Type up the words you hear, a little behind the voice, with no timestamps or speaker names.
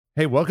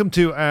Hey, welcome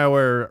to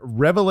our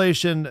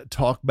Revelation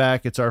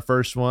Talkback. It's our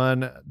first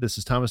one. This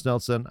is Thomas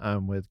Nelson.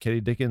 I'm with Katie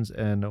Dickens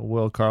and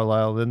Will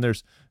Carlisle. Then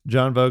there's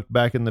John Vogt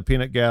back in the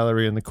peanut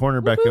gallery in the corner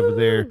back over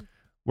there,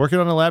 working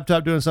on a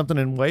laptop, doing something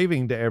and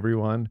waving to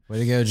everyone. Way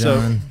to go,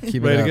 John. Keep it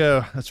up. Way to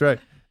go. That's right.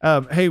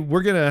 Hey,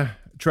 we're going to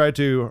try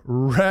to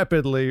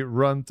rapidly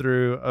run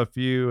through a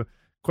few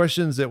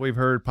questions that we've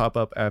heard pop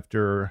up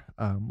after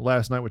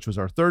last night, which was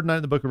our third night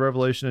in the book of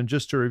Revelation. And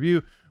just to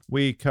review,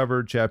 we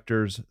covered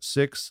chapter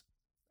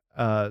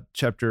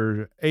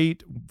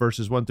 8,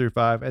 verses 1 through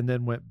 5, and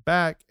then went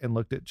back and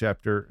looked at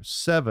chapter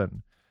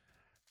 7.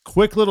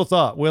 Quick little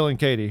thought, Will and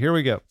Katie. Here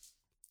we go.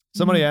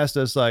 Somebody asked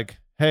us, like,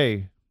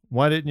 hey,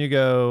 why didn't you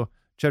go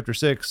chapter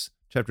 6,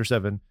 chapter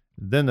 7,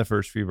 then the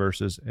first few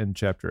verses in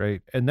chapter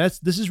 8? And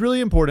this is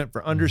really important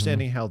for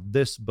understanding how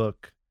this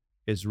book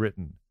is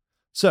written.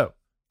 So,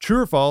 true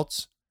or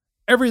false,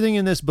 everything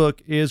in this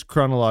book is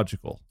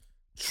chronological.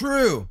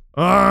 True.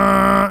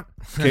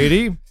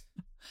 Katie?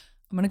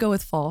 I'm going to go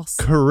with false.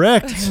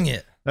 Correct. Dang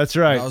it. That's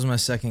right. That was my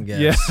second guess.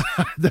 Yeah.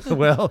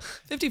 Well,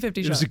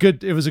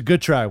 50-50 it was a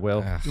good try,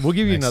 Will. We'll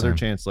give you Next another time.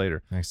 chance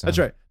later. Next time. That's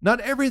right.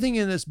 Not everything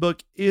in this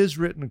book is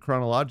written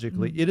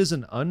chronologically. It is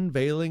an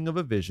unveiling of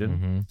a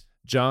vision.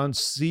 John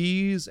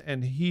sees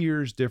and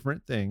hears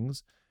different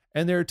things,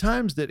 and there are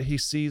times that he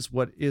sees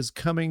what is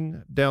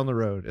coming down the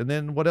road, and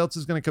then what else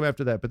is going to come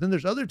after that. But then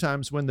there's other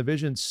times when the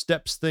vision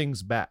steps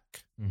things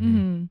back.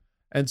 And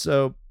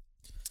so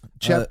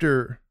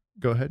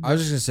go ahead. I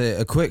was just going to say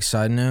a quick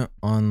side note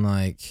on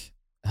like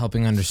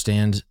helping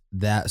understand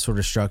that sort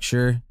of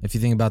structure. If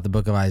you think about the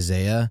book of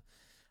Isaiah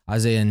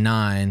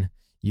 9,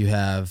 you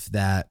have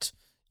that,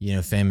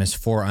 famous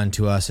 "For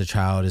unto us a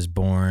child is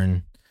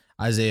born."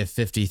 Isaiah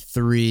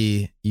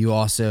 53, you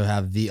also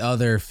have the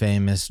other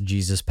famous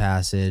Jesus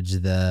passage,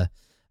 that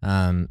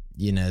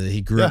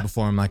he grew up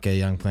before him like a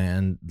young plant,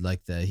 and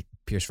like the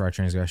pierced for our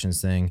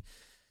transgressions thing.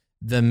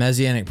 The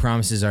messianic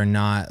promises are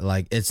not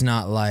like, it's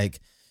not like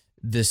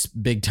this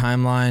big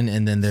timeline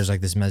and then there's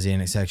like this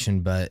messianic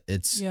section, but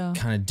it's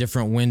kind of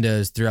different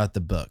windows throughout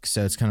the book.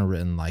 So it's kind of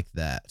written like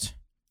that.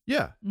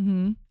 Yeah.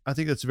 I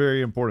think that's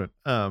very important.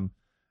 Were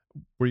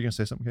you going to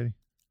say something, Katie?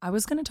 I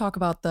was going to talk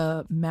about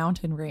the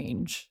mountain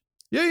range.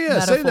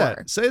 Yeah.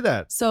 Metaphor. Say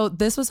that. So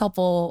this was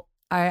helpful.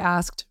 I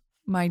asked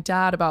my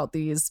dad about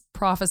these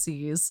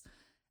prophecies,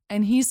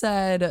 and he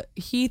said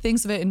he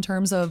thinks of it in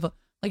terms of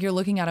like you're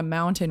looking at a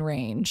mountain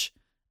range.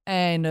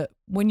 And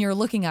when you're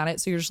looking at it,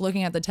 so you're just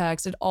looking at the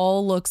text, it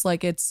all looks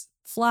like it's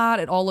flat.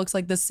 It all looks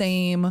like the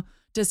same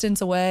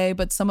distance away,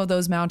 but some of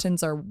those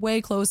mountains are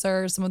way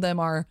closer. Some of them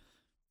are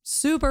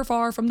super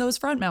far from those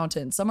front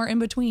mountains. Some are in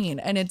between.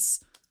 And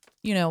it's,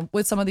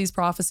 with some of these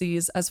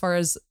prophecies, as far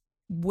as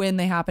when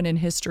they happen in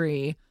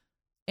history,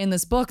 in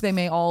this book, they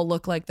may all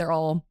look like they're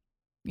all,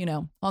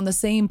 on the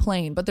same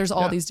plane, but there's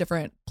all these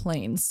different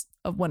planes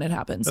of when it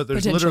happens. So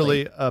there's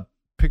literally a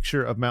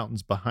picture of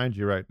mountains behind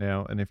you right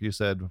now, and if you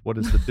said, what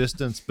is the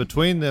distance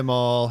between them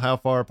all, how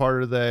far apart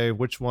are they,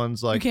 which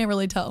one's like, you can't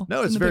really tell.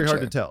 No, it's very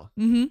hard to tell.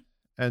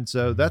 And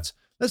so that's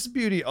the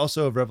beauty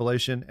also of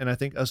Revelation, and I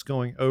think us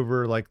going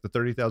over like the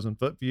 30,000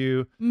 foot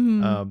view,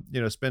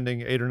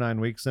 spending 8 or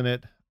 9 weeks in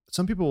it.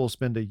 Some people will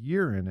spend a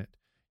year in it.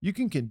 You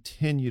can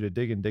continue to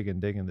dig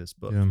in this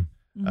book.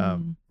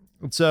 And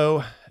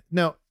so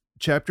now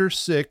chapter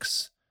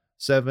 6,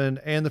 7,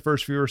 and the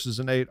first few verses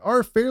in 8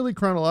 are fairly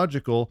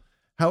chronological.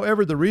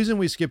 However, the reason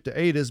we skip to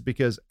 8 is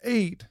because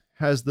 8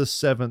 has the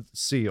 7th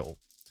seal.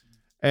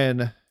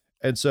 And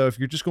so if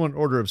you're just going in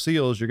order of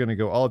seals, you're going to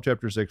go all of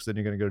chapter 6, then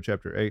you're going to go to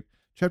chapter 8.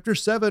 Chapter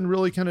 7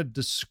 really kind of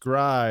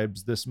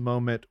describes this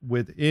moment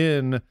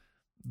within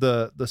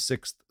the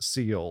 6th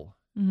seal.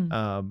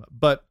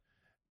 But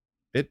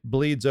it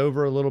bleeds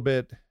over a little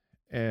bit,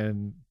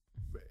 and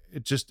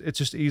it's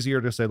just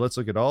easier to say, let's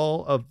look at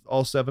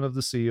all 7 of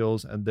the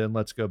seals, and then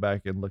let's go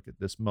back and look at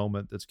this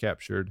moment that's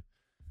captured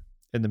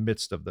in the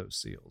midst of those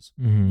seals.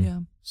 Yeah.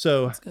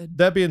 So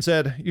that being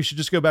said, you should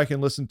just go back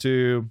and listen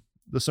to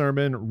the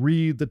sermon,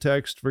 read the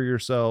text for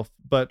yourself,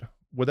 but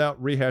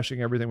without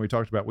rehashing everything we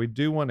talked about, we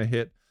do want to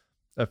hit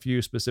a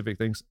few specific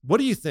things. What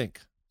do you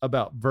think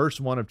about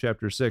verse 1 of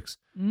chapter 6?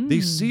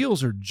 These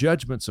seals are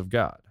judgments of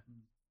God,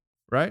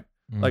 right?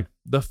 Like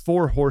the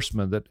 4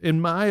 horsemen that, in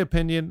my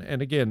opinion,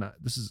 and again,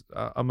 this is,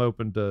 I'm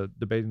open to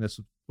debating this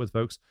with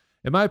folks.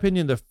 In my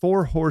opinion, the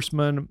 4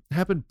 horsemen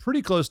happened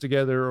pretty close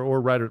together,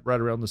 or right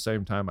around the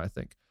same time. I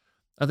think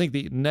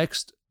the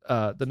next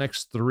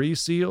 3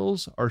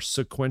 seals are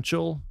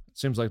sequential. It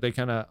seems like they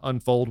kind of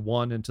unfold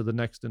one into the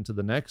next.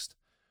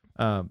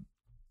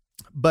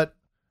 But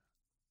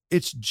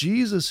it's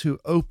Jesus who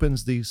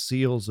opens these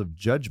seals of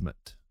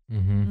judgment,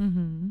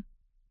 and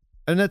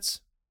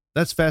that's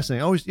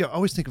fascinating. I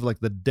always think of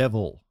like the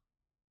devil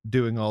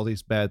doing all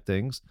these bad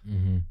things,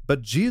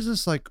 but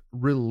Jesus like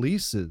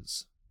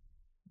releases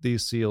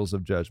these seals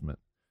of judgment.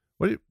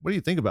 What do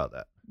you think about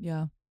that?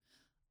 Yeah.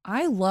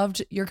 I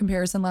loved your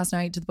comparison last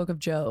night to the book of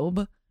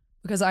Job,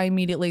 because I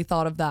immediately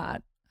thought of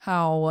that.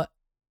 How,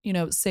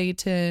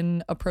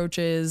 Satan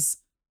approaches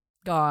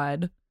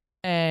God,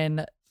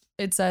 and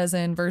it says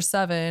in verse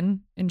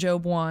 7 in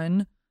Job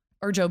 1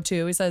 or Job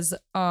 2, he says,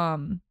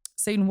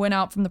 Satan went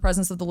out from the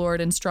presence of the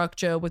Lord and struck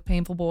Job with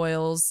painful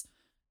boils.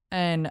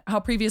 And how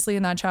previously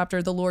in that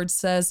chapter, the Lord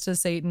says to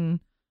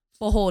Satan,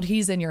 behold,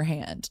 he's in your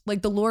hand.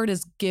 Like the Lord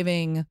is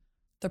giving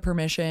the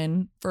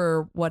permission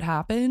for what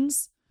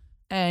happens,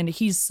 and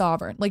he's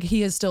sovereign. Like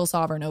he is still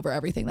sovereign over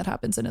everything that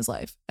happens in his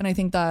life. And I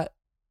think that,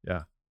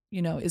 Yeah.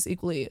 you know, is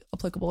equally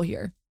applicable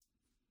here.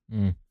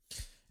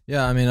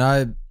 Yeah, I mean,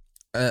 I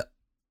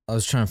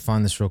was trying to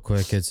find this real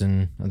quick. It's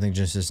in, I think,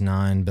 Genesis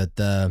 9, but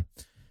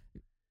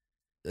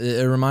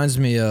it reminds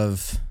me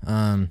of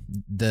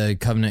the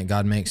covenant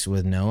God makes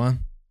with Noah,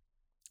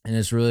 and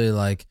it's really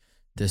like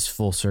this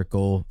full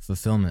circle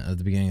fulfillment of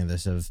the beginning of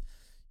this. Of,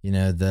 you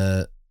know,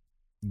 the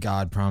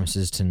God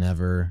promises to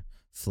never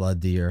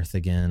flood the earth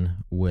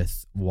again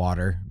with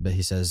water, but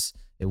He says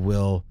it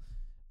will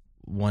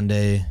one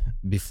day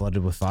be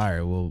flooded with fire.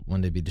 It will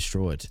one day be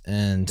destroyed,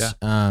 and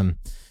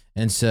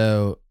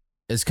so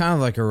it's kind of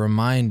like a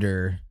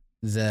reminder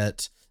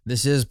that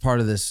this is part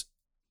of this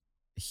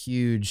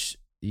huge,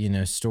 you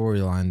know,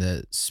 storyline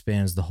that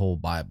spans the whole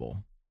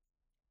Bible.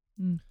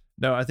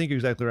 No, I think you're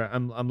exactly right.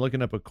 I'm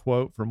looking up a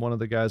quote from one of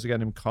the guys, a guy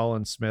named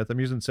Colin Smith. I'm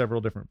using several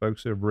different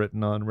folks who have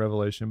written on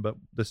Revelation, but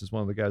this is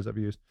one of the guys I've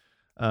used.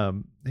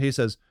 He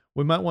says,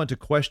 we might want to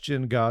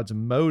question God's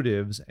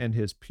motives and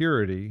his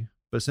purity,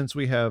 but since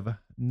we have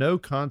no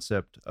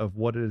concept of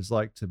what it is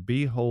like to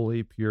be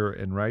holy, pure,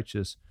 and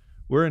righteous,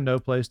 we're in no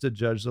place to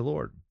judge the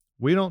Lord.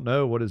 We don't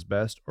know what is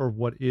best or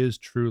what is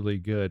truly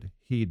good.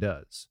 He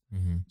does.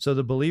 Mm-hmm. So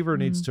the believer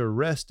needs to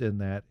rest in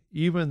that,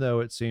 even though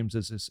it seems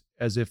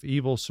as if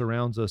evil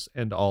surrounds us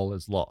and all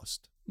is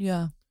lost.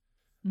 Yeah.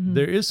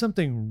 There is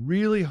something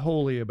really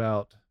holy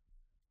about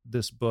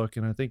this book,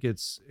 and I think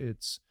it's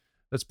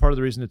that's part of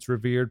the reason it's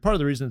revered. Part of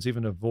the reason it's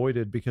even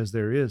avoided, because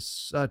there is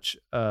such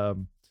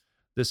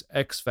this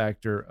X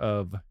factor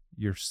of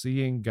you're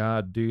seeing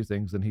God do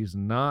things, and He's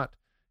not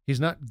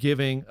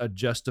giving a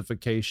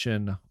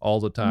justification all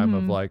the time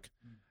of like,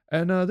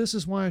 and this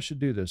is why I should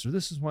do this, or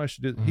this is why I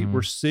should do that.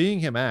 We're seeing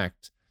him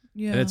act,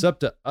 and it's up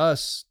to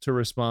us to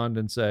respond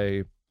and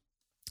say,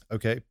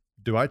 okay,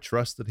 do I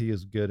trust that he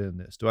is good in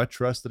this? Do I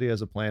trust that he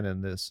has a plan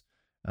in this?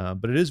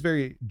 But it is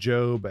very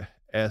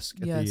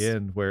Job-esque at the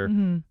end, where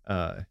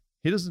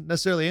he doesn't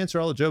necessarily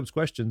answer all of Job's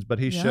questions, but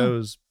he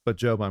shows, but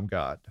Job, I'm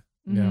God.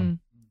 Yeah,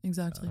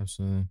 exactly.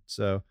 Absolutely.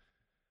 So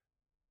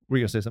were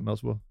you going to say something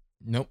else, Will?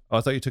 Nope. Oh,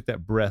 I thought you took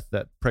that breath,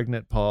 that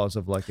pregnant pause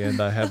of like, and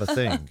I have a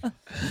thing.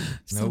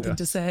 Something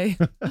to say.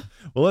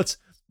 Well,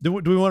 do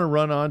we want to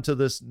run on to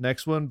this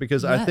next one?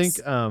 Because I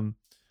think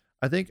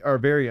our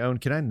very own,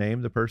 can I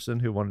name the person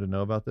who wanted to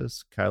know about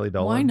this? Kylie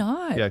Dolan. Why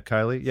not? Yeah,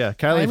 Kylie. Yeah,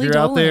 Kylie, if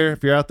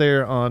you're out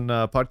there on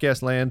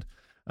podcast land,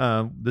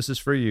 this is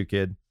for you,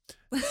 kid.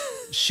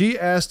 She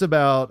asked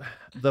about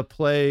the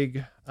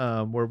plague,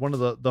 where one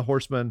of the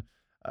horsemen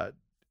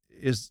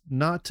is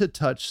not to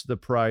touch the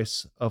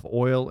price of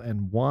oil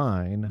and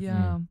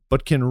wine,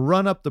 but can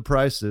run up the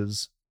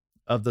prices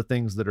of the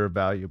things that are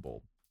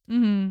valuable.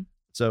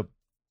 So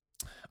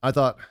I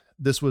thought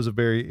this was a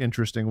very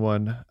interesting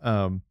one.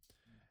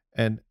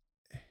 And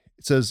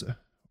it says,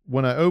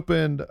 when I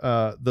opened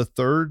the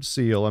third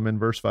seal, I'm in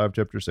verse 5,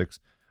 chapter 6,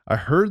 I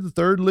heard the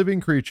third living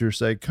creature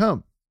say,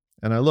 come.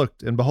 And I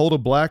looked, and behold, a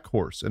black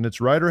horse, and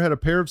its rider had a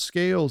pair of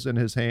scales in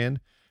his hand.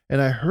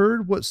 And I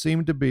heard what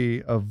seemed to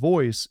be a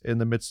voice in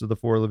the midst of the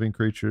four living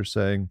creatures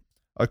saying,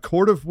 a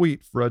quart of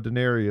wheat for a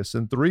denarius,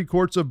 and 3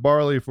 quarts of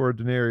barley for a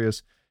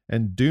denarius,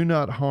 and do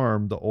not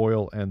harm the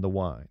oil and the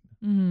wine.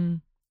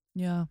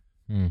 Yeah.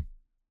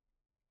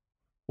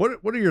 What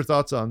are your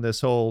thoughts on this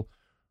whole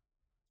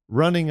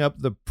running up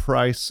the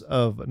price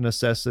of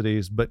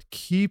necessities, but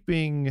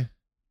keeping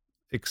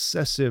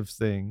excessive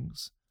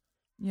things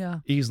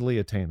easily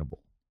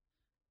attainable?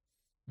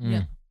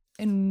 Yeah.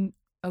 And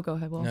go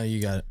ahead, Will. No,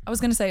 you got it. I was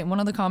going to say, in one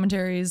of the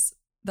commentaries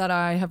that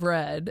I have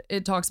read,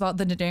 it talks about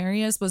the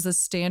denarius was a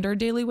standard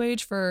daily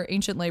wage for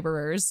ancient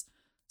laborers.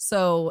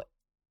 So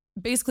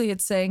basically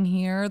it's saying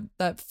here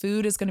that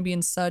food is going to be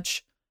in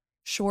such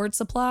short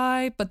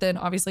supply, but then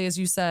obviously, as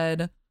you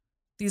said,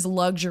 these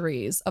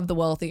luxuries of the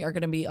wealthy are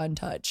going to be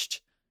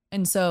untouched.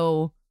 And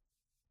so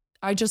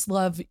I just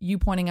love you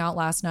pointing out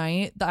last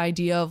night the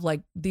idea of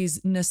like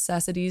these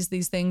necessities,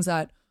 these things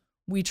that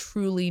we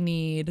truly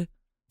need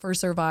for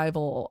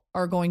survival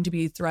are going to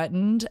be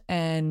threatened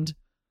and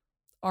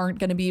aren't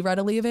going to be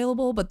readily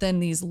available. But then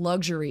these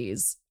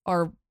luxuries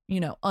are, you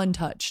know,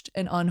 untouched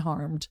and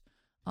unharmed.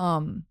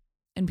 And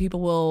people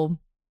will,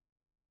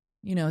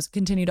 you know,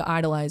 continue to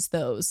idolize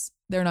those.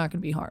 They're not going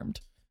to be harmed.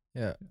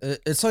 Yeah.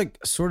 It's like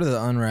sort of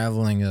the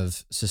unraveling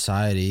of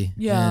society.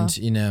 Yeah. And,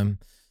 you know,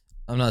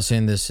 I'm not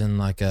saying this in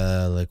like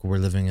we're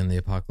living in the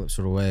apocalypse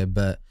sort of way,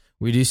 but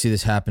we do see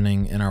this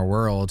happening in our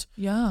world.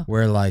 Yeah.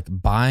 Where like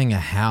buying a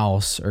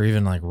house or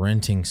even like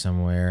renting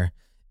somewhere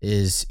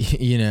is,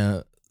 you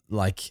know,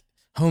 like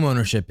home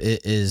ownership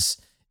is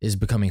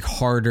becoming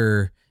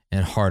harder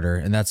and harder.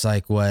 And that's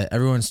like what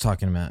everyone's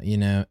talking about, you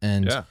know,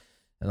 and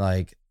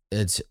like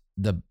it's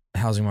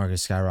housing market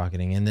is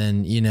skyrocketing. And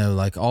then,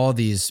 like all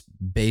these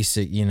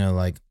basic,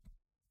 like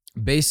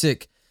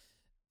basic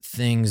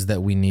things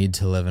that we need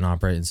to live and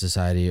operate in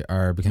society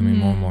are becoming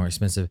more and more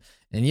expensive.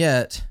 And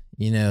yet,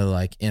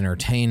 like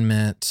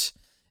entertainment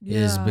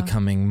is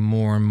becoming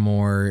more and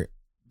more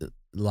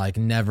like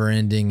never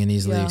ending and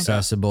easily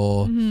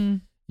accessible.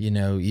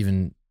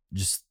 Even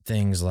just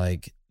things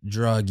like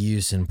drug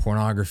use and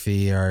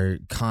pornography are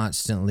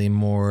constantly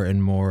more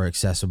and more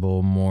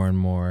accessible, more and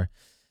more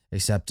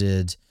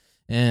accepted.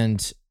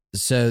 And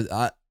so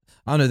I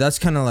don't know, that's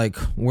kind of like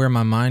where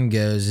my mind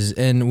goes is,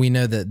 and we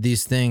know that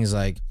these things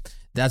like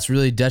that's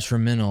really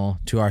detrimental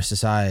to our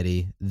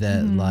society,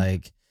 that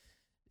like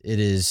it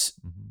is,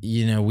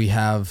 we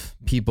have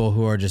people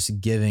who are just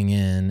giving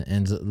in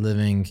and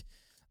living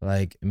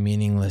like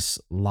meaningless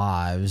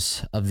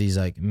lives of these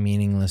like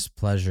meaningless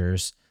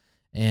pleasures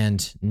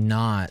and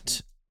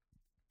not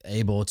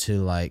able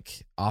to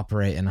like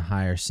operate in a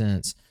higher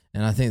sense.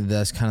 And I think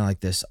that's kind of like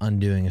this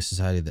undoing of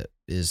society that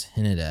is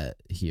hinted at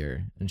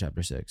here in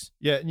chapter 6.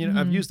 Yeah. And,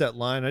 I've used that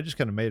line. I just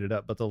kind of made it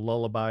up, but the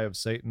lullaby of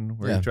Satan,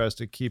 where he tries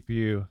to keep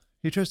you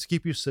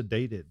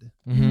sedated.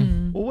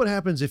 Well, what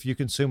happens if you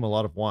consume a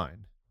lot of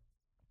wine?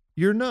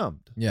 You're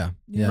numbed. Yeah.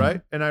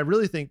 Right. And I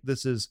really think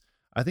this is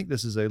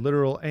a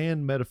literal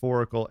and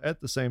metaphorical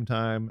at the same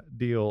time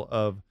deal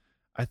of,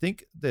 I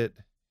think that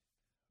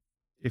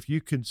if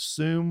you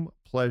consume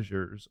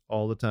pleasures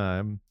all the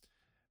time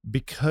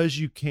because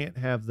you can't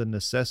have the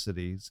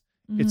necessities,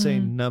 it's a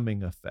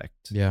numbing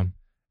effect. Yeah. And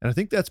I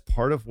think that's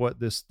part of what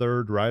this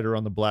third rider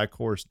on the black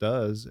horse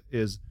does,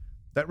 is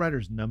that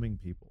rider's numbing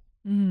people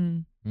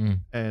and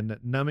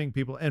numbing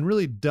people and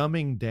really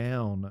dumbing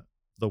down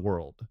the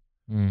world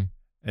and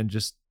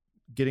just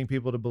getting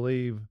people to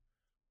believe,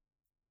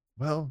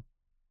 well,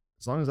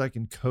 as long as I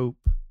can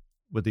cope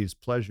with these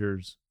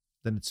pleasures,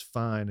 then it's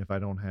fine if I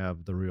don't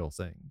have the real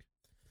thing.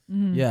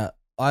 Yeah.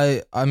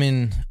 I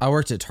mean, I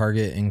worked at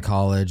Target in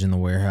college in the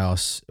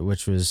warehouse,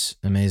 which was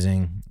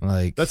amazing.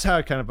 Like that's how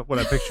what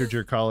I pictured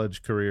your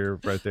college career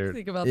right there.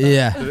 Think about that.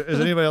 Yeah. Is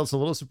anybody else a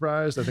little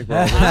surprised? I think we're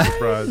all a little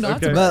surprised.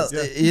 Not Okay. But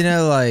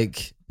Yeah.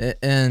 like,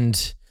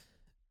 and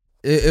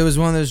it was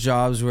one of those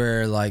jobs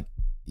where like,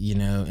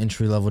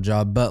 entry level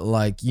job, but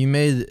like you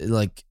made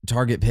like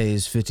Target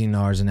pays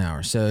 $15 an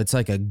hour. So it's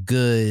like a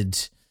good,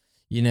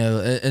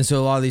 and so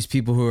a lot of these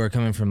people who are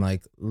coming from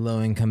like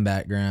low income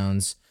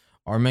backgrounds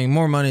are making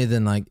more money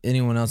than like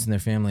anyone else in their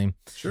family.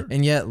 Sure.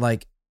 And yet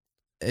like,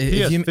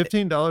 Yes,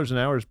 $15 an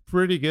hour is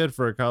pretty good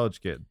for a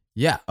college kid.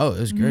 yeah. Oh, it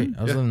was great.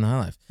 I was living the high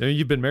life. I mean,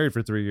 you've been married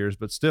for 3 years,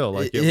 but still,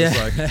 like it was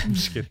like, I'm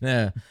just kidding.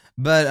 Yeah.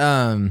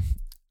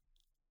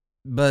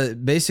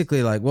 But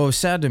basically like what was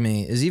sad to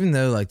me is even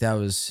though like that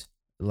was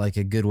like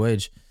a good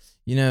wage,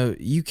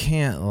 you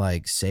can't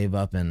like save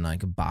up and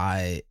like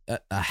buy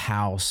a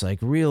house, like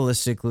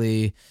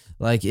realistically,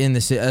 like in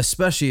the city,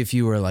 especially if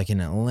you were like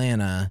in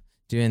Atlanta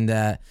doing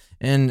that.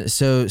 And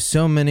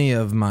so many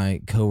of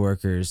my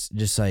coworkers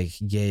just like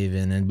gave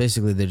in, and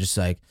basically they just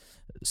like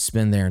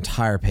spend their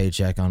entire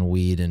paycheck on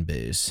weed and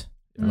booze.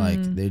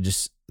 Like they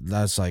just,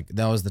 that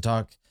was the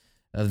talk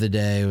of the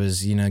day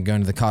was,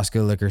 going to the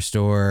Costco liquor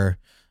store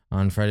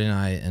on Friday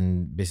night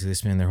and basically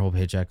spending their whole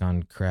paycheck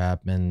on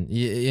crap. And,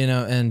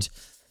 and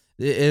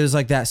it was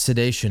like that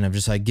sedation of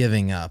just like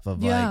giving up,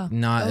 of like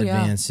not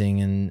advancing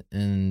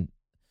in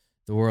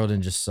the world,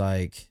 and just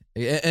like,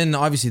 and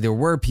obviously there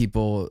were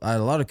people, I had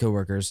a lot of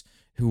coworkers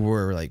who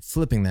were like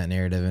flipping that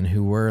narrative and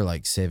who were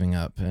like saving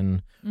up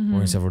and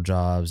working several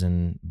jobs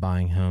and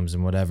buying homes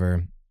and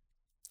whatever.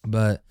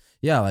 But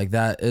yeah, like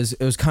it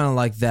was kind of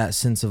like that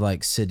sense of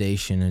like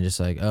sedation and just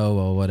like, oh,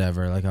 well,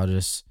 whatever. Like I'll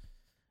just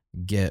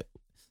get,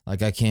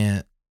 like I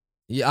can't,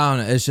 I don't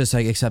know. It's just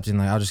like accepting,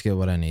 like I'll just get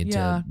what I need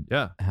to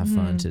have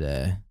fun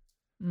today.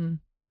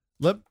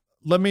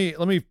 Let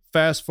me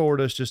fast forward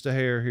us just a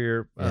hair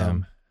here.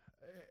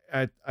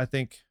 I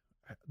think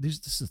this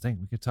is the thing,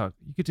 we could talk.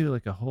 You could do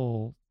like a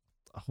whole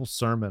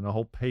sermon, a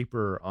whole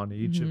paper on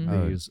each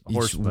of these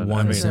horsemen.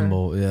 One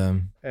symbol,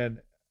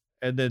 and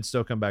then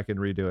still come back and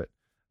redo it,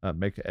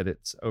 make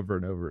edits over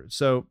and over.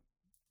 So,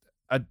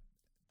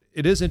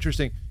 it is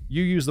interesting.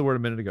 You used the word a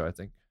minute ago. I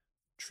think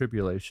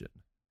tribulation.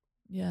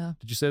 Yeah.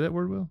 Did you say that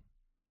word, Will?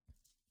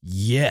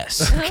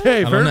 Yes.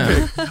 Okay,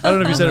 perfect. I don't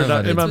know if you said it or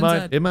not.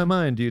 It's In my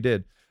mind, you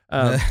did.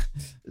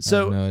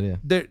 So no idea.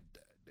 there,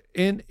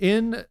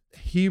 in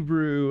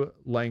Hebrew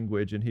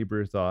language and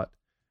Hebrew thought,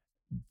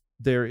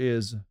 there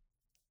is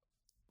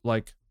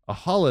like a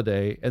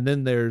holiday, and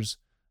then there's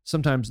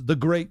sometimes the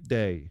great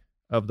day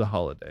of the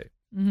holiday.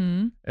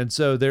 And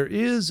so there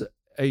is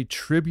a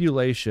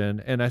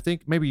tribulation, and I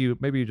think maybe you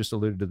just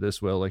alluded to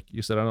this, Will. Like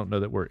you said, I don't know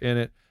that we're in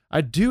it.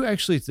 I do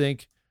actually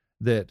think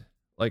that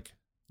like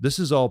this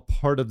is all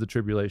part of the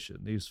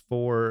tribulation. These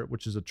 4,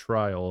 which is a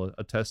trial,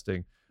 a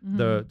testing,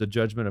 the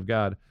judgment of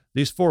God.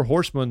 These 4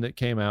 horsemen that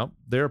came out,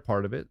 they're a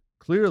part of it.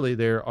 Clearly,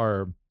 there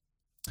are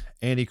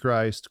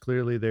Antichrist.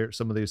 Clearly,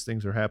 some of these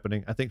things are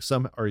happening. I think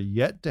some are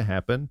yet to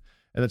happen,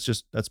 and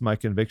that's my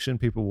conviction.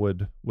 People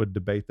would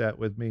debate that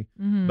with me,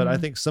 but I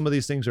think some of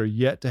these things are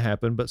yet to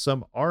happen, but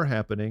some are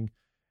happening.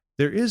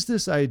 there is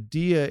this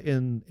idea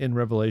in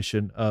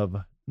Revelation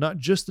of not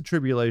just the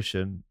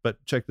tribulation,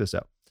 but check this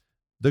out,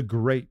 the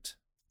great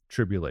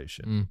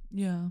tribulation.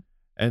 Yeah.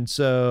 And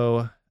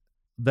so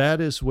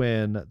that is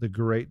when the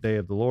great day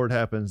of the Lord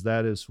happens.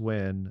 That is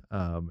when,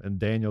 and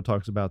Daniel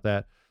talks about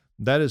that.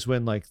 That is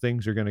when like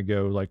things are going to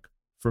go like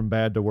from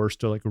bad to worse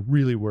to like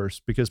really worse,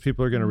 because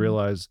people are going to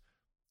realize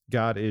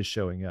God is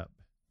showing up.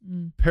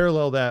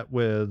 Parallel that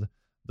with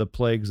the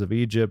plagues of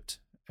Egypt,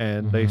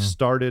 and they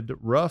started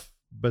rough,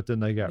 but then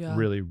they got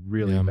really,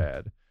 really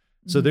bad.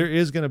 So there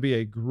is going to be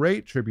a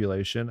great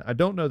tribulation. I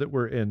don't know that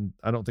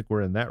I don't think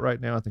we're in that right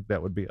now. I think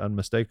that would be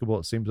unmistakable.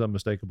 It seems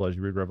unmistakable as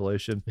you read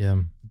Revelation.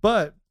 Yeah.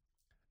 But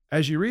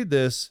as you read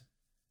this,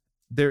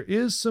 there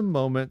is some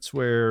moments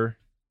where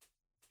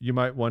you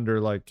might wonder,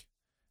 like,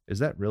 is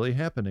that really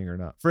happening or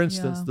not? For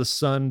instance, the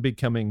sun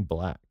becoming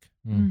black.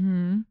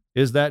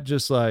 Is that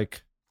just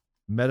like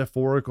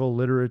metaphorical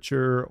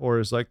literature, or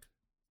is like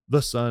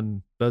the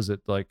sun, does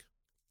it like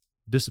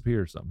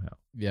disappear somehow?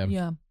 Yeah.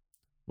 Yeah.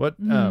 What,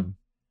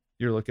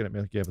 you're looking at me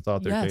like you have a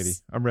thought there, Yes. Katie.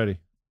 I'm ready.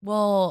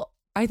 Well,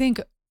 I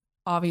think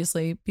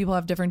obviously people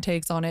have different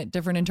takes on it,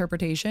 different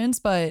interpretations,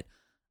 but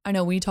I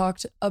know we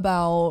talked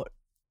about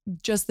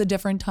just the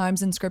different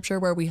times in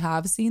scripture where we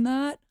have seen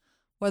that,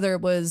 whether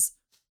it was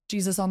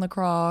Jesus on the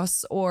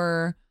cross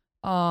or,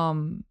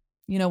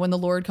 you know, when the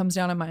Lord comes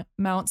down at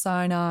Mount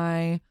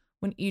Sinai,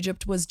 when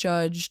Egypt was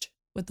judged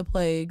with the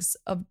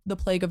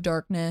plague of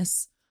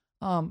darkness.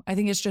 I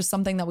think it's just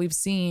something that we've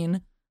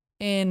seen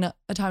in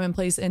a time and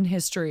place in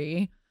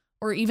history,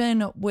 or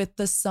even with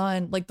the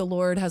sun, like the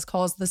Lord has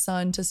caused the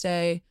sun to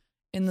stay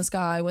in the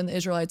sky when the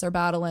Israelites are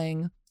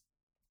battling.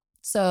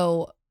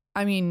 So,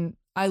 I mean,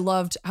 I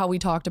loved how we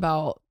talked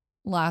about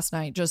last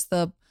night, just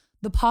the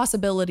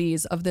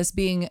possibilities of this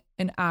being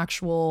an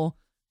actual,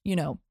 you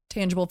know,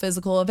 tangible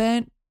physical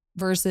event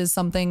versus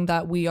something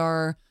that we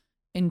are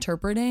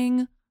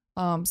interpreting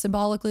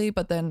symbolically.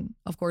 But then,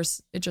 of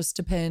course, it just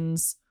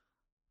depends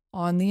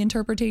on the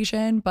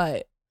interpretation.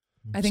 But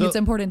I think it's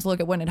important to look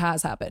at when it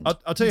has happened.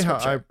 I'll tell you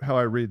how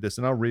I read this,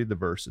 and I'll read the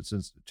verse. It's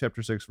in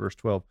chapter 6, verse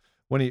 12.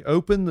 When he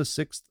opened the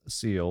sixth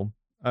seal,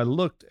 I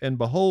looked, and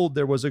behold,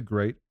 there was a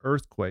great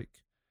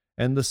earthquake,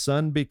 and the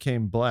sun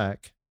became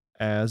black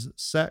as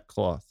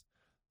sackcloth.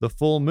 The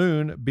full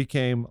moon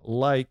became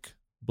like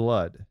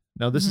blood.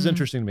 Now, this is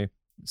interesting to me.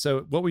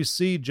 So what we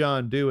see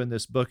John do in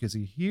this book is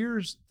he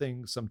hears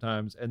things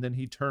sometimes, and then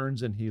he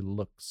turns and he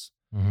looks.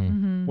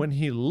 When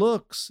he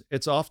looks,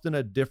 it's often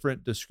a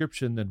different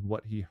description than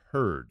what he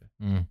heard.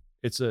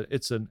 It's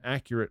an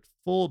accurate,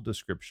 full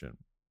description.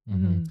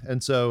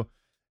 And so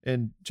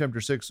in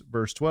chapter 6,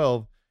 verse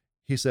 12,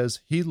 he says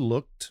he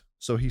looked,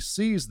 so he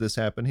sees this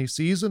happen. He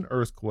sees an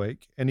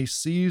earthquake, and he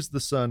sees the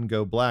sun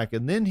go black.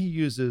 And then he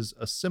uses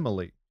a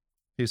simile.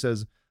 He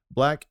says,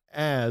 black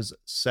as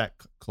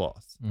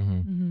sackcloth.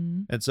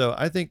 And so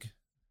I think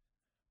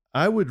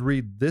I would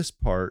read this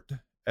part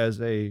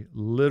as a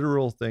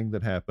literal thing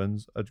that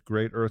happens, a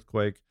great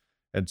earthquake,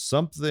 and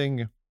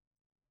something,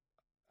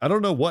 I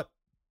don't know what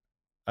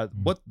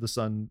the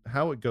sun,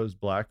 how it goes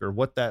black, or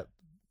what that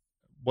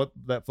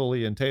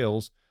fully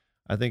entails.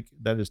 I think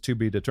that is to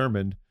be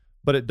determined,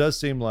 but it does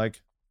seem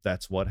like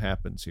that's what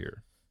happens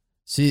here.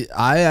 See,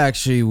 I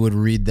actually would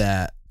read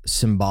that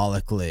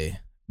symbolically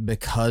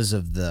because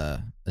of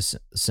the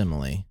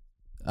simile,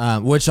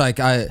 which like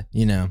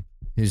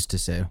who's to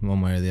say one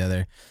way or the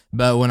other?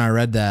 But when I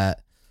read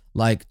that,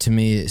 like to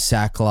me,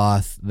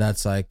 sackcloth,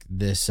 that's like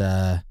this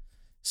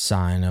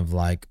sign of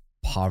like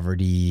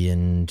poverty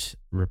and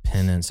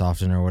repentance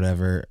often, or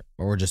whatever,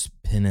 or just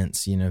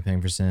penance,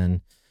 paying for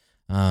sin.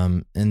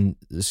 In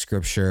the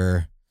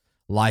scripture,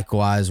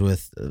 likewise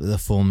with the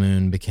full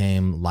moon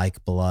became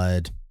like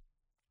blood.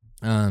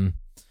 So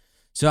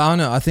I don't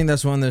know. I think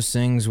that's one of those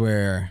things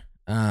where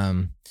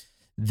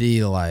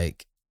the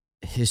like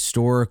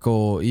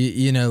historical,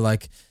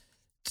 like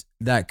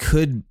that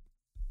could,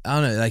 I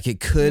don't know, like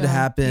it could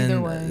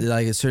happen.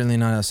 Like it's certainly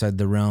not outside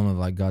the realm of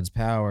like God's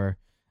power.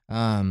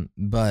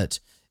 But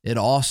it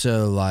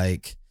also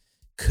like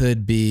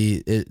could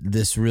be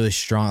this really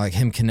strong, like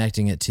him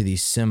connecting it to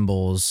these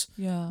symbols.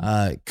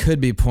 Could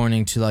be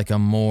pointing to like a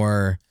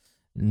more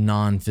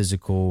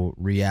non-physical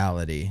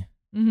reality.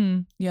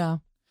 Yeah.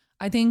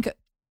 I think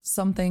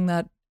something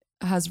that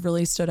has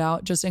really stood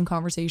out just in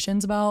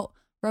conversations about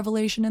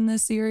Revelation in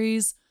this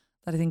series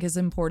that I think is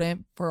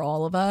important for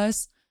all of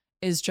us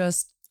is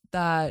just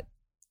that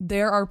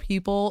there are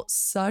people,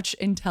 such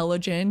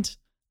intelligent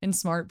and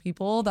smart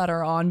people that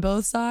are on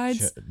both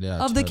sides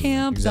of the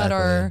camp that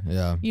are,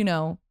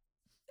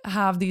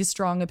 have these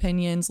strong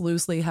opinions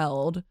loosely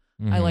held.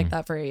 I like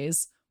that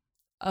phrase.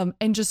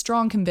 And just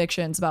strong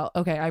convictions about,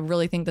 okay, I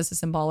really think this is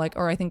symbolic,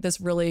 or I think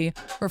this really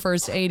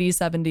refers to AD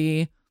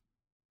 70,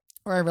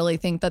 or I really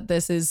think that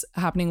this is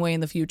happening way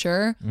in the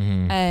future.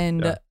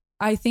 And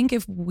I think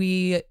if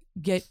we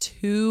get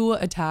too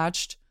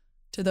attached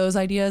to those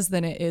ideas,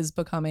 then it is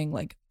becoming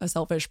like a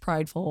selfish,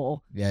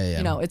 prideful,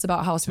 it's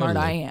about how smart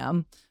I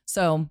am.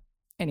 So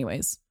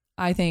anyways,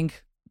 I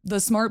think the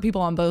smart people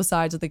on both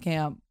sides of the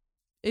camp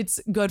it's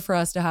good for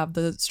us to have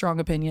the strong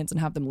opinions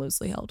and have them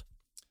loosely held.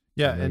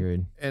 Yeah,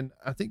 Agreed. and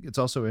I think it's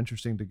also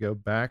interesting to go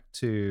back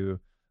to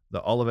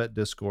the Olivet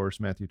Discourse,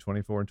 Matthew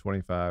 24 and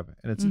 25.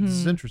 And it's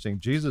interesting.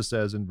 Jesus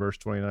says in verse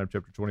 29 of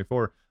chapter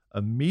 24,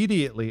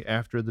 immediately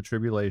after the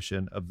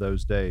tribulation of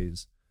those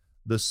days,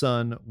 the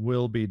sun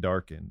will be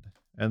darkened,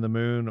 and the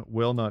moon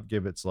will not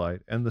give its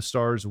light, and the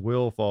stars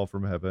will fall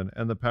from heaven,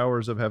 and the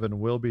powers of heaven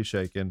will be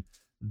shaken.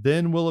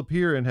 Then will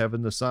appear in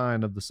heaven the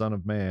sign of the Son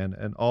of Man,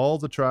 and all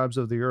the tribes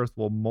of the earth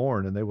will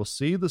mourn, and they will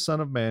see the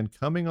Son of Man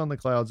coming on the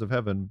clouds of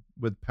heaven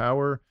with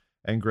power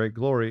and great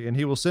glory. And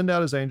he will send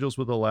out his angels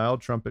with a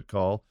loud trumpet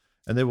call,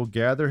 and they will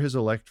gather his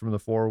elect from the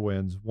four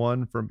winds,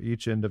 one from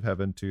each end of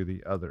heaven to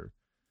the other.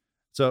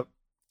 So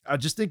I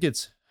just think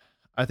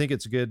I think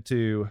it's good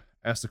to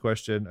ask the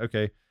question,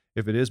 okay,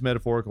 if it is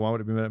metaphorical, why would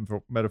it be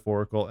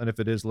metaphorical? And if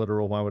it is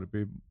literal, why would it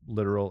be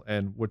literal?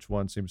 And which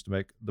one seems to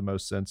make the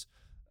most sense?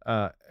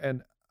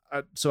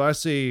 So I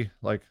see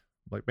like,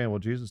 man, well,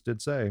 Jesus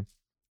did say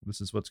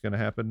this is what's going to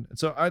happen. And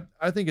so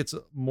I think it's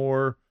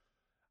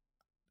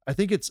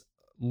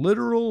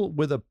literal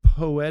with a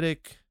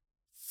poetic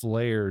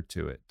flair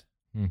to it.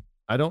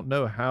 I don't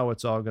know how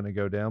it's all going to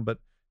go down, but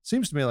it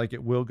seems to me like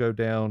it will go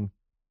down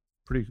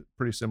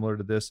pretty similar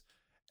to this.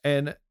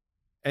 And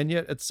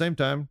yet at the same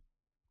time,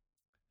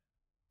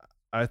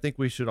 I think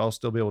we should all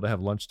still be able to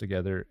have lunch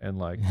together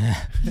and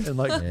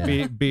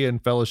Yeah. be in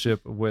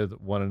fellowship with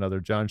one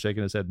another. John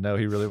shaking his head. No,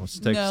 he really wants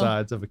to take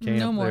sides of a camp.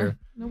 No more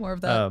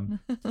of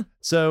that.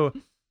 So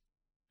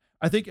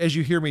I think as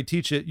you hear me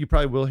teach it, you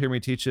probably will hear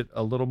me teach it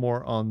a little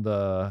more on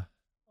the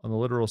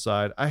literal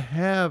side. I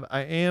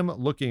am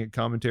looking at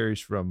commentaries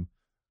from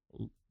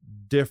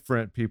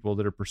different people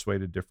that are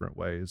persuaded different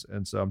ways.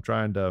 And so I'm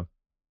trying to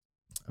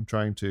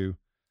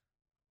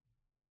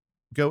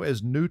go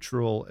as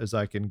neutral as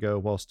I can go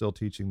while still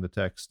teaching the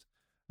text.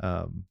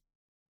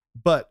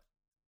 But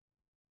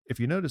if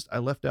you noticed, I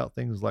left out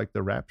things like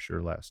the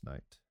rapture last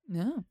night.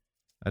 No.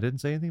 I didn't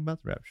say anything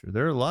about the rapture.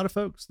 There are a lot of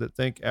folks that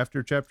think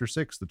after chapter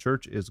 6, the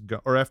church is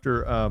or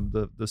after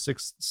the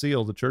sixth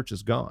seal, the church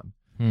is gone.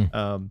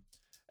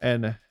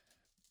 And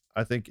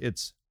I think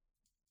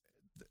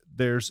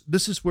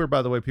this is where,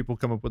 by the way, people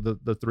come up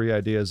with the three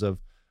ideas of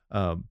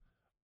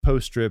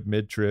post-trib,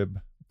 mid-trib,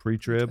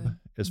 pre-trib,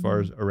 as far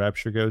as a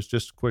rapture goes.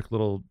 Just a quick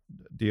little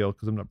deal,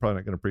 because I'm probably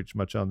not going to preach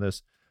much on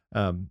this.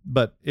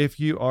 But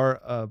if you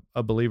are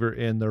a believer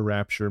in the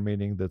rapture,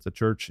 meaning that the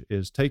church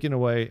is taken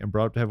away and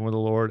brought up to heaven with the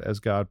Lord as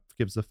God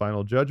gives the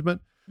final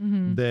judgment,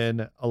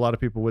 then a lot of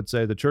people would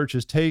say the church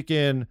is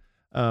taken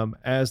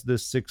as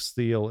this sixth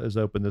seal is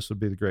open. This would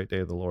be the great day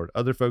of the Lord.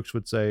 Other folks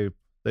would say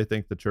they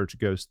think the church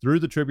goes through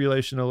the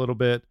tribulation a little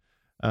bit,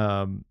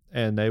 and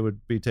they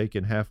would be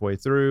taken halfway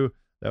through.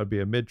 That would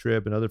be a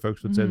mid-trib. And other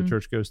folks would say the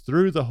church goes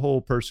through the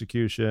whole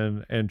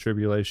persecution and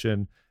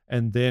tribulation,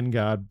 and then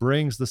God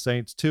brings the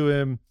saints to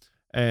him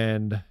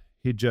and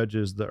he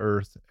judges the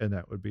earth, and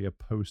that would be a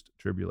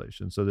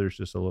post-tribulation. So there's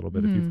just a little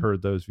bit, if you've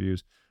heard those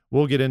views,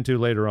 we'll get into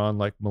later on,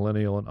 like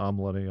millennial and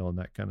amillennial and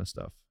that kind of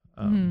stuff.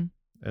 And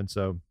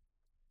so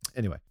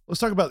anyway,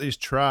 let's talk about these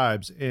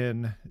tribes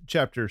in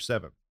chapter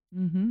 7.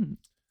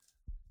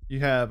 You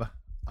have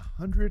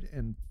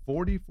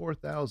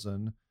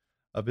 144,000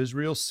 of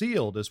Israel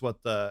sealed, is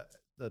what the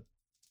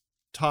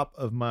top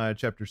of my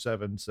chapter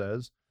 7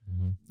 says.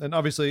 And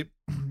obviously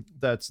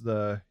that's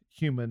the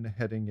human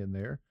heading in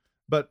there.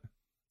 But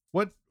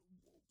what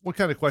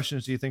kind of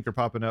questions do you think are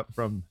popping up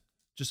from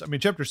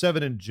chapter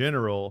 7 in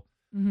general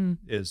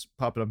is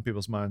popping up in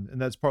people's mind, and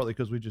that's partly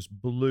because we just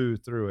blew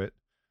through it.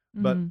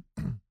 But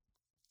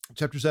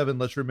chapter 7,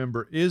 let's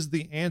remember, is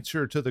the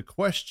answer to the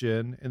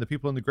question in the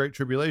people in the Great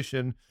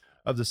Tribulation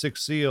of the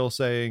sixth seal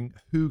saying,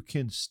 who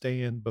can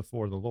stand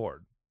before the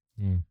Lord?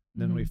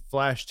 Then we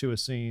flash to a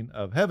scene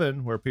of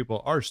heaven where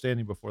people are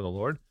standing before the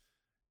Lord.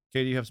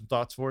 Katie, you have some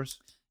thoughts for us?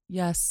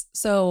 Yes.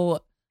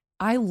 So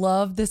I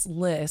love this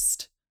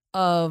list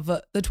of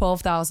the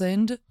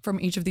 12,000 from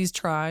each of these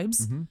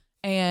tribes,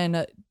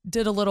 and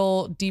did a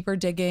little deeper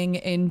digging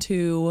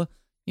into,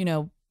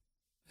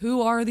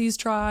 who are these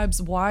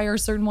tribes? Why are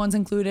certain ones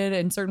included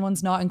and certain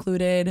ones not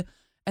included?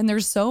 And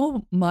there's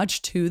so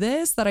much to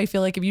this that I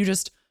feel like if you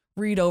just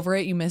read over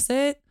it, you miss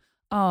it.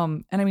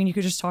 And I mean, you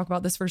could just talk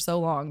about this for so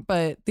long,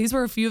 but these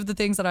were a few of the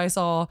things that I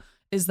saw,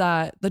 is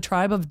that the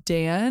tribe of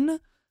Dan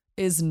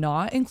is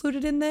not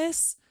included in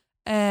this.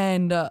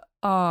 And,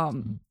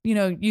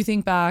 you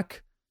think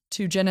back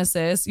to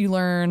Genesis, you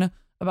learn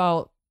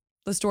about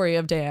the story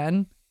of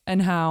Dan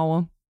and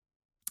how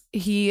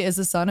he is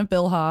the son of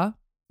Bilhah,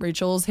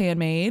 Rachel's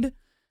handmaid.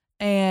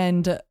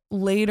 And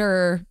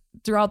later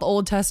throughout the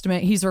Old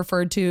Testament, he's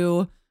referred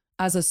to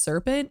as a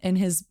serpent in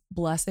his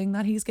blessing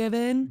that he's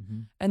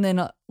given. And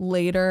then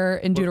later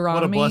in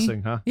Deuteronomy. What a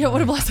blessing, huh? Yeah,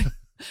 what a blessing.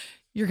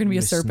 You're going to be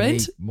a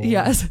serpent.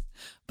 Yes.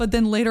 But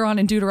then later on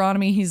in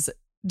Deuteronomy, he's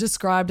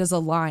described as a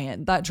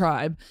lion, that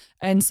tribe.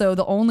 And so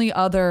the only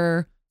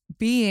other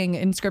being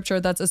in scripture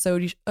that's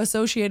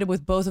associated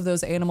with both of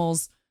those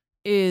animals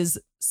is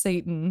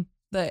Satan,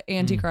 the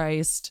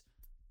Antichrist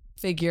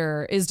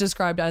figure, is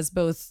described as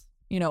both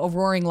a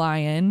roaring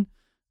lion,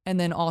 and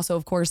then also,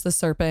 of course, the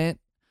serpent.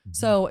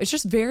 So it's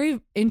just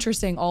very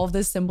interesting, all of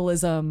this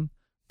symbolism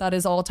that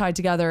is all tied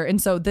together.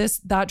 And so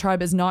that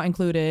tribe is not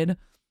included.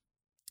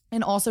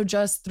 And also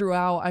just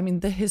throughout, I mean,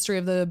 the history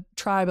of the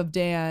tribe of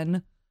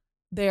Dan,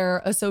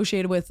 they're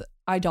associated with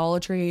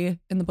idolatry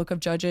in the book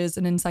of Judges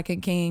and in 2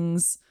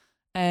 Kings.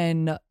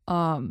 And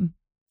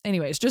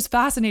anyways, just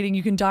fascinating.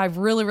 You can dive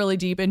really, really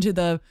deep into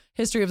the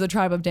history of the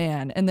tribe of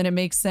Dan, and then it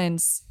makes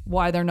sense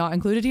why they're not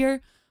included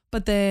here.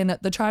 But then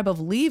the tribe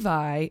of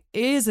Levi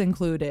is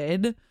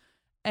included.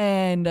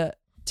 And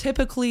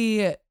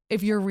typically,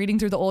 if you're reading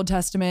through the Old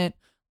Testament,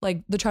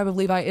 like the tribe of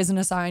Levi isn't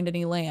assigned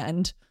any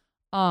land.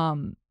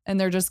 And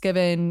they're just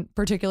given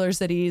particular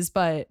cities,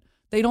 but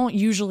they don't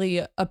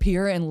usually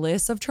appear in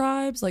lists of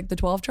tribes, like the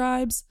 12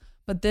 tribes.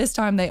 But this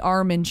time they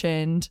are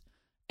mentioned.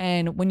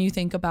 And when you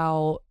think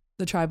about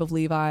the tribe of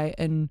Levi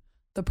and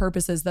the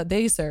purposes that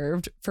they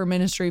served for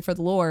ministry for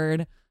the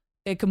Lord,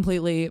 it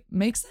completely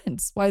makes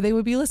sense why they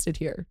would be listed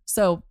here.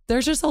 So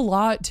there's just a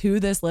lot to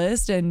this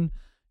list, and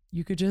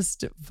you could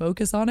just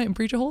focus on it and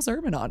preach a whole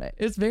sermon on it.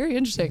 It's very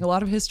interesting. A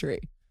lot of history.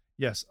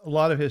 Yes, a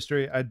lot of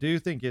history. I do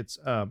think it's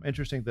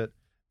interesting that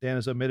Dan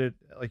is omitted,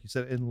 like you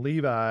said, in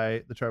Levi.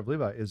 The tribe of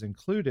Levi is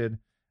included.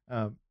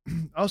 I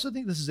also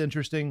think this is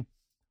interesting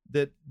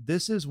that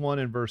this is one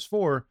in verse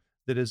 4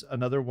 that is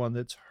another one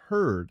that's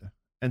heard.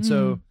 And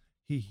so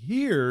he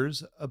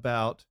hears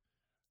about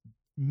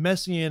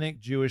Messianic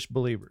Jewish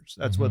believers.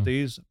 That's what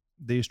these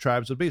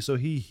tribes would be. So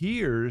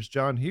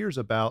John hears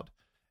about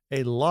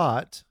a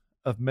lot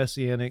of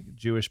Messianic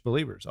Jewish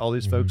believers, all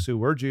these folks who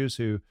were Jews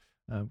who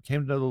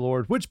came to know the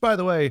Lord, which, by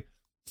the way,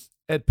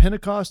 at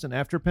Pentecost and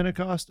after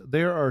Pentecost,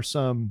 there are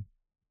some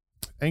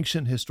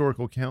ancient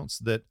historical accounts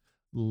that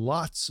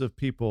lots of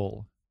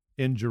people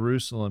in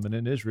Jerusalem and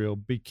in Israel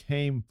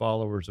became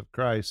followers of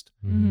Christ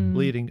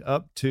leading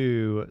up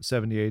to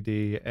 70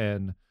 AD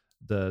and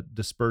the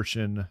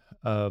dispersion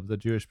of the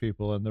Jewish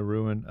people and the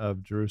ruin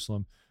of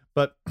Jerusalem.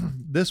 But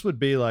this would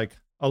be like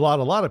a lot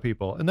of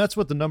people. And that's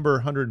what the number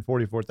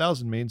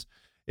 144,000 means.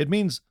 It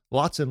means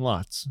lots and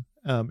lots.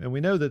 And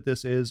we know that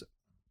this is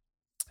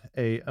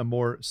a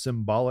more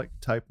symbolic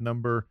type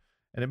number,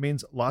 and it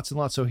means lots and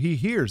lots. So he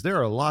hears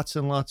there are lots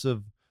and lots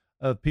of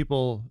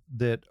people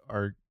that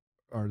are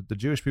the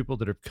Jewish people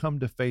that have come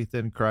to faith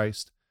in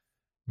Christ.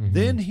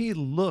 Then he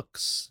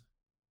looks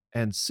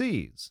and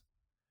sees.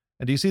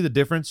 And do you see the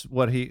difference?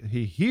 What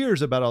he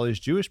hears about all these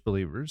Jewish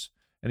believers,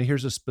 and he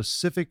hears a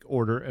specific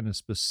order and a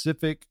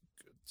specific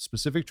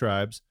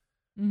tribes.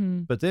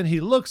 But then he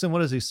looks, and what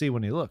does he see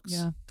when he looks?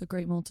 Yeah, the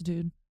great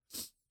multitude.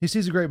 He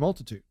sees a great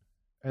multitude.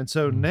 And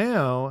so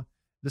now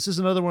this is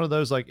another one of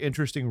those like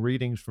interesting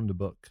readings from the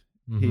book.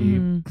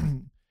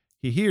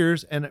 He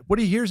hears, and what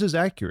he hears is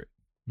accurate.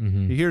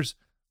 He hears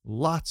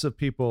lots of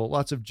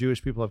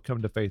Jewish people have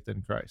come to faith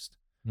in Christ.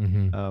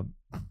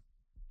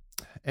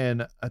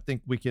 And I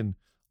think we can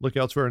look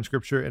elsewhere in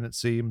Scripture, and it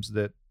seems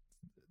that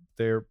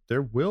there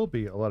will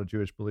be a lot of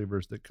Jewish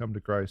believers that come to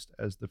Christ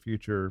as the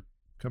future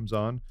comes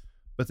on.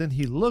 But then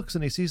he looks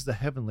and he sees the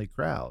heavenly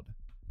crowd,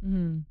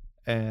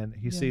 and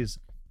he sees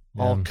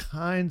all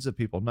kinds of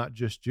people, not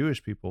just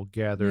Jewish people,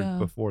 gathered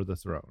before the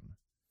throne.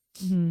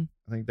 I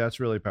think that's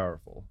really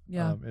powerful.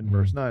 In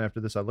verse 9, after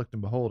this, I looked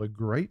and behold, a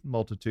great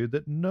multitude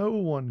that no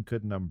one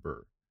could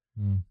number.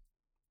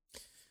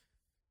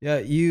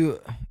 Yeah,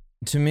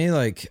 to me,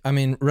 like, I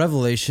mean,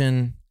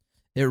 Revelation,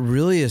 it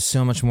really is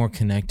so much more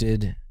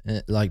connected.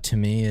 Like, to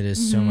me, it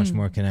is so much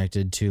more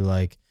connected to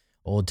like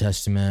Old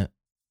Testament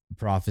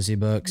prophecy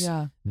books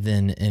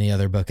than any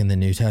other book in the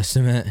New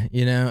Testament,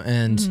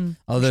 and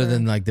other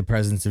than like the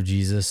presence of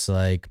Jesus,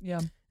 like,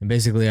 and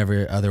basically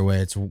every other way,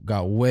 it's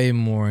got way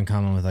more in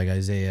common with like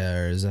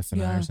Isaiah or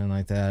Zephaniah or something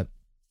like that.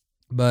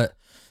 But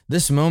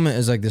this moment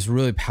is like this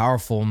really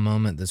powerful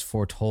moment that's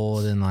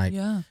foretold in like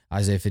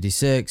Isaiah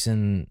 56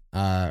 and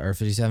or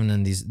 57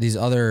 and these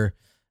other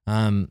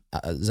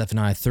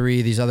Zephaniah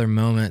 3, these other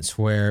moments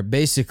where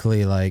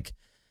basically like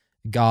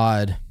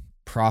God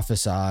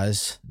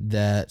prophesies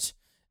that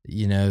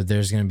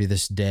there's going to be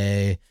this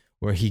day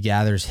where he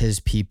gathers his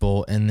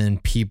people, and then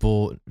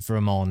people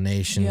from all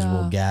nations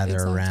will gather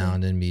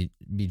around and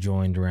be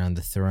joined around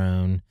the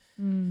throne.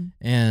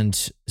 And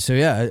so,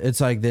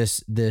 it's like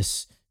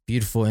this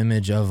beautiful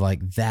image of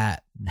like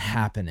that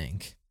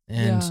happening.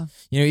 And,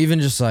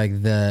 even just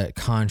like the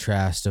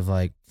contrast of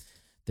like,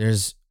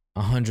 there's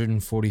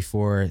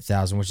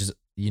 144,000, which is,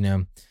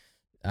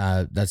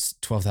 that's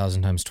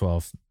 12,000 times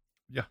 12.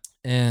 Yeah.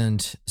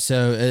 And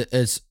so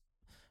it's,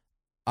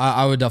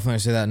 I would definitely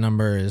say that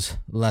number is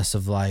less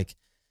of like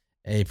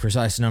a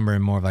precise number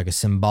and more of like a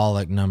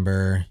symbolic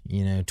number.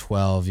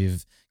 12,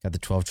 you've got the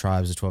 12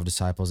 tribes, the 12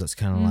 disciples. That's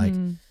kind of like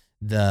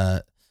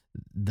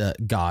the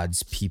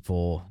God's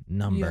people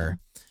number.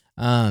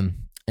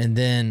 And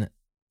then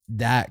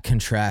that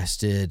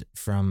contrasted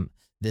from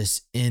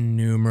this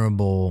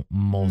innumerable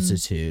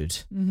multitude.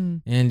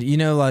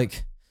 And,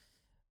 like,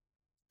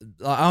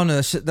 I don't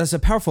know, that's a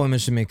powerful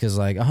image to me, because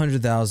like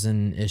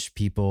 100,000-ish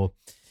people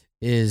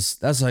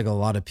that's like a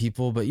lot of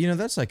people, but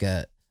that's like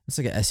a it's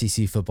like a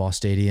SEC football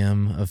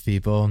stadium of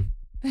people,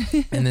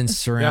 and then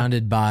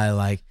surrounded by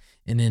like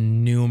an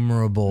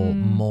innumerable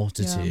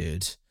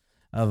multitude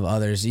of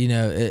others. You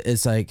know,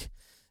 it's like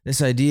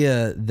this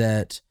idea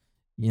that,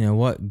 you know,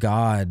 what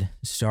God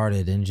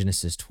started in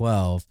Genesis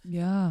 12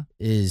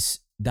 is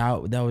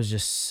that was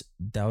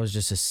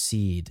just a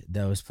seed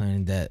that was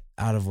planted, that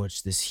out of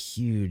which this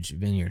huge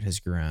vineyard has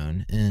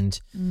grown. And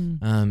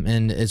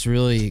and it's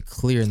really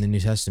clear in the New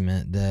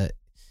Testament that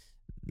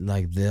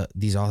like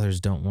these authors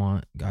don't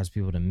want God's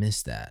people to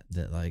miss that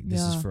like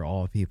this is for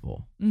all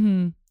people.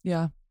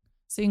 Yeah.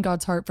 Seeing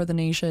God's heart for the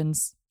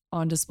nations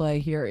on display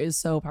here is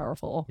so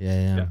powerful.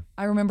 Yeah.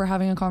 I remember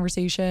having a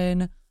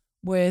conversation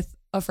with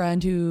a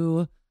friend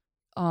who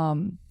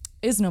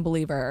isn't a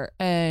believer,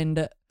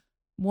 and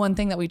one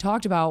thing that we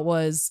talked about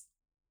was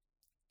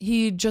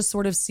he just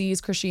sort of sees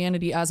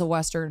Christianity as a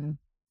Western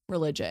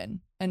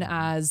religion, and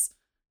as,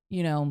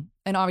 you know,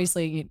 and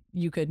obviously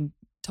you could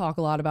talk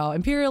a lot about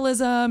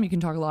imperialism, you can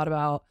talk a lot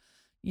about,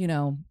 you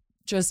know,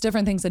 just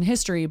different things in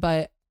history,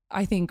 but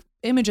I think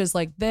images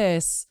like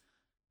this,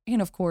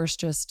 and of course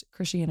just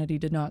Christianity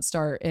did not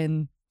start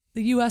in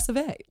the US of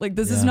A. Like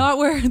this is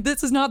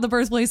not the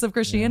birthplace of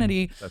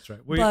Christianity. Yeah, that's right.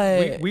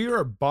 We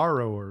are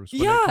borrowers.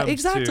 When it comes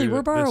exactly. To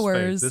We're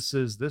borrowers. This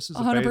is a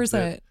 100%. faith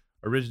that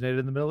originated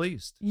in the Middle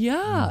East.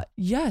 Yeah.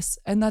 Yes.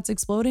 And that's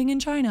exploding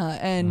in China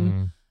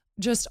and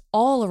just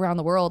all around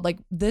the world. Like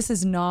this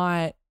is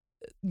not,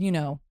 you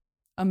know,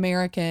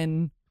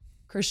 American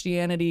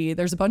Christianity.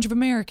 There's a bunch of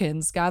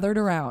Americans gathered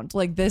around.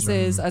 Like this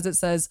is, as it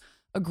says,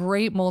 a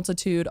great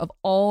multitude of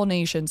all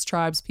nations,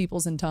 tribes,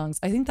 peoples, and tongues.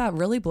 I think that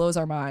really blows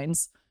our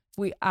minds if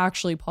we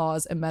actually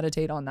pause and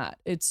meditate on that.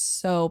 It's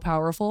so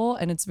powerful,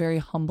 and it's very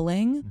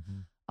humbling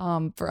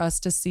for us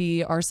to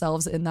see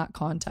ourselves in that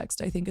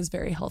context. I think is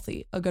very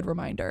healthy, a good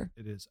reminder.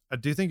 It is. I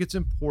do think it's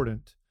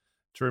important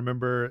to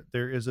remember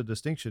there is a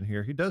distinction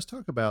here. He does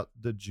talk about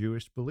the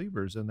Jewish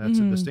believers, and that's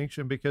a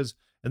distinction because,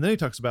 and then he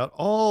talks about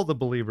all the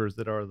believers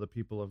that are the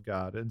people of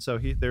God. And so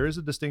there is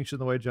a distinction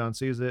the way John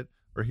sees it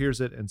or hears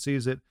it and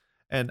sees it.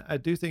 And I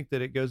do think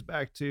that it goes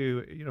back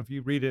to, you know, if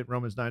you read it,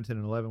 Romans 9, 10,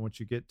 and 11, what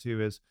you get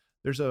to is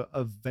there's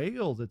a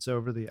veil that's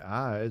over the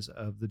eyes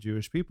of the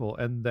Jewish people.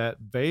 And that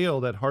veil,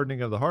 that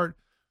hardening of the heart,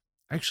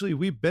 actually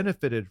we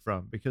benefited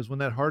from, because when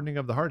that hardening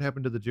of the heart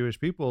happened to the Jewish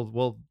people,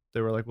 well,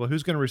 they were like, well,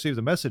 who's going to receive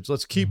the message?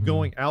 Let's keep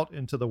going out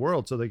into the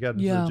world. So they got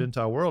into the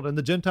Gentile world, and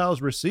the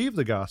Gentiles received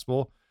the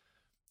gospel.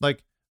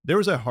 Like there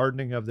was a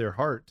hardening of their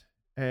heart.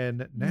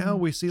 And now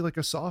we see like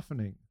a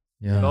softening.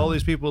 Yeah. And all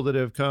these people that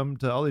have come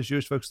to, all these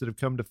Jewish folks that have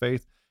come to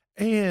faith,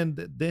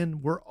 and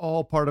then we're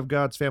all part of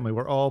God's family.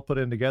 We're all put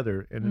in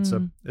together,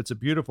 and it's a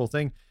beautiful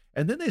thing.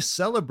 And then they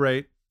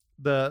celebrate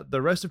the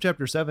rest of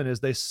chapter 7 is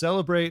they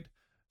celebrate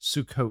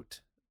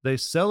Sukkot. They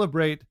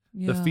celebrate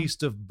the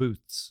Feast of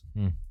Booths.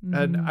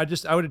 And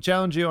I would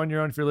challenge you on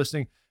your own, if you're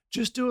listening,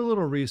 just do a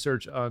little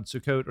research on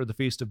Sukkot or the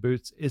Feast of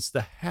Booths. It's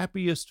the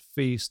happiest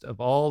feast of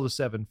all the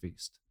 7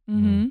 feasts.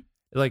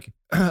 Like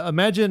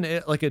imagine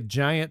it like a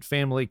giant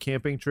family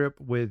camping trip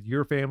with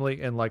your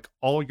family and like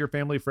all your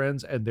family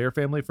friends and their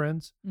family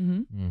friends.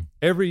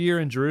 Every year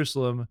in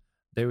Jerusalem,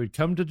 they would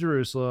come to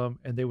Jerusalem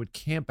and they would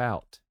camp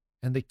out,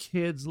 and the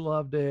kids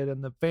loved it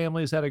and the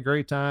families had a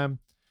great time.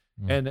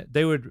 And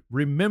they would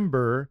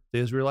remember the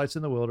Israelites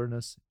in the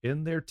wilderness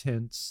in their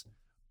tents,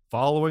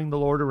 following the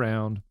Lord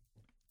around,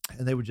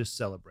 and they would just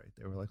celebrate.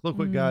 They were like, look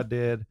what God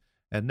did.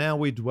 And now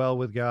we dwell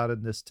with God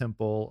in this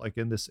temple, like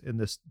in this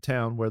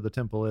town where the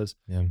temple is.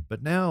 Yeah.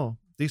 But now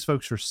these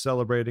folks are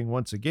celebrating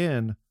once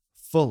again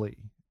fully,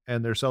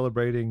 and they're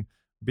celebrating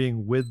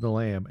being with the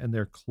Lamb, and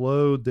they're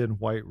clothed in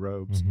white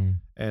robes.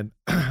 And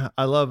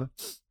I love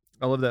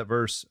that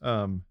verse,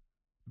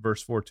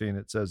 verse 14.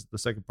 It says, the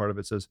second part of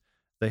it says,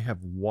 they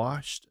have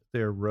washed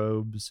their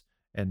robes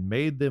and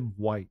made them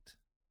white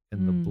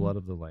in the blood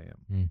of the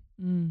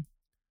Lamb.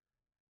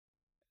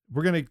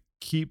 We're going to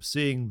keep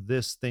seeing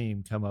this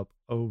theme come up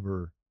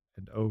over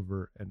and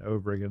over and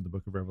over again in the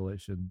book of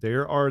Revelation.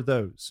 There are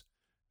those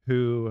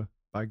who,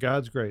 by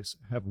God's grace,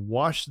 have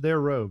washed their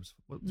robes.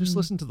 Well, just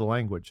listen to the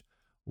language.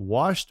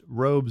 Washed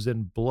robes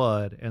in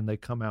blood, and they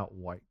come out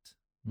white.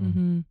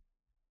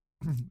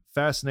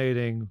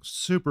 Fascinating,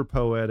 super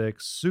poetic,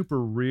 super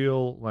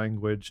real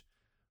language.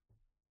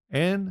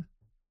 And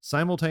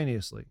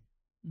simultaneously,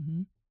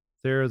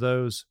 there are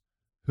those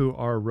who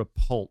are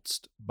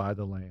repulsed by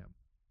the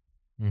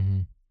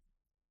Lamb.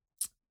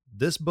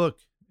 This book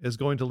is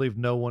going to leave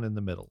no one in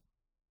the middle.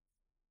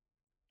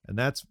 And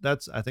that's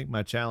I think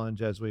my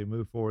challenge as we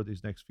move forward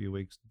these next few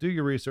weeks. Do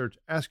your research,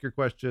 ask your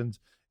questions.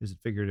 Is it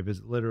figurative? Is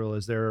it literal?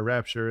 Is there a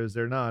rapture? Is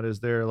there not? Is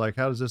there, like,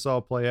 how does this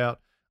all play out?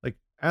 Like,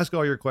 ask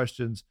all your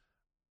questions,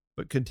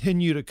 but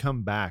continue to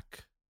come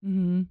back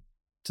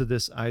to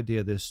this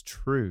idea, this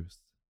truth,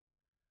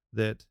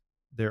 that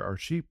there are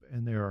sheep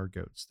and there are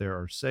goats. There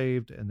are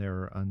saved and there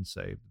are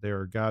unsaved. There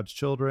are God's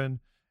children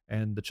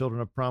and the children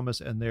of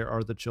promise, and there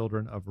are the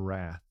children of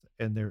wrath,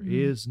 and there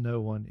is no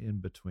one in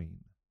between.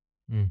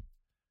 And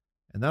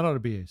that ought to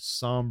be a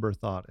somber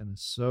thought and a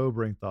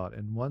sobering thought,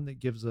 and one that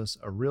gives us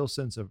a real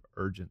sense of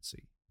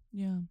urgency.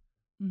 Yeah.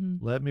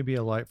 Mm-hmm. Let me be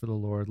a light for the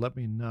Lord. Let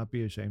me not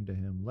be ashamed of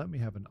him. Let me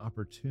have an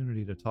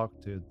opportunity to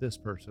talk to this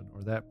person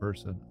or that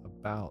person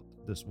about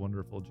this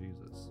wonderful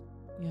Jesus.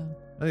 Yeah.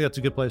 I think that's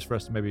a good place for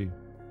us to maybe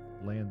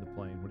land the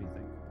plane. What do you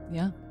think?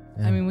 Yeah.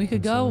 Yeah, I mean, we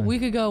could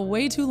absolutely. go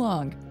way too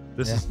long.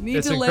 This Yeah. is Need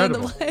it's to land the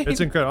incredible. plane. It's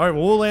incredible. All right,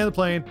 well, we'll land the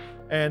plane,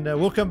 and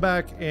we'll come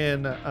back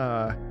in.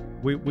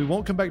 We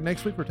won't come back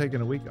next week. We're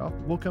taking a week off.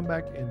 We'll come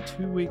back in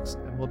 2 weeks,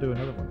 and we'll do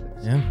another one of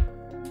these.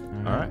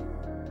 Yeah. All right.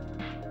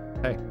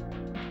 Hey,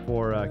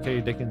 for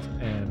Katie Dickens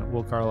and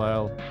Will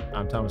Carlisle,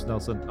 I'm Thomas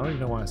Nelson. I don't even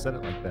know why I said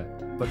it like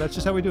that, but that's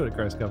just how we do it at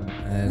Christ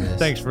Covenant. It is.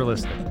 Thanks for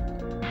listening.